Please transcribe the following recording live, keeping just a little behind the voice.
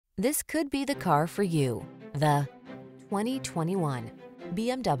This could be the car for you. The 2021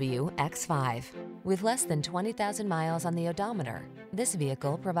 BMW X5. With less than 20,000 miles on the odometer, this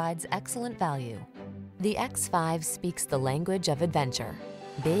vehicle provides excellent value. The X5 speaks the language of adventure.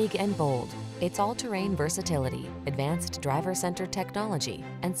 Big and bold, its all-terrain versatility, advanced driver-centered technology,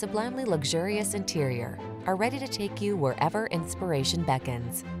 and sublimely luxurious interior are ready to take you wherever inspiration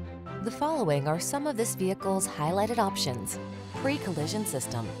beckons. The following are some of this vehicle's highlighted options: pre-collision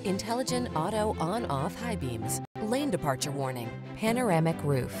system, intelligent auto on-off high beams, lane departure warning, panoramic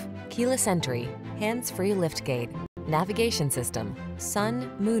roof, keyless entry, hands-free liftgate, navigation system,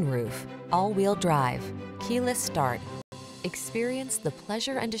 sun, moonroof, all-wheel drive, keyless start. Experience the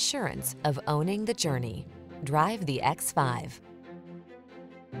pleasure and assurance of owning the journey. Drive the X5.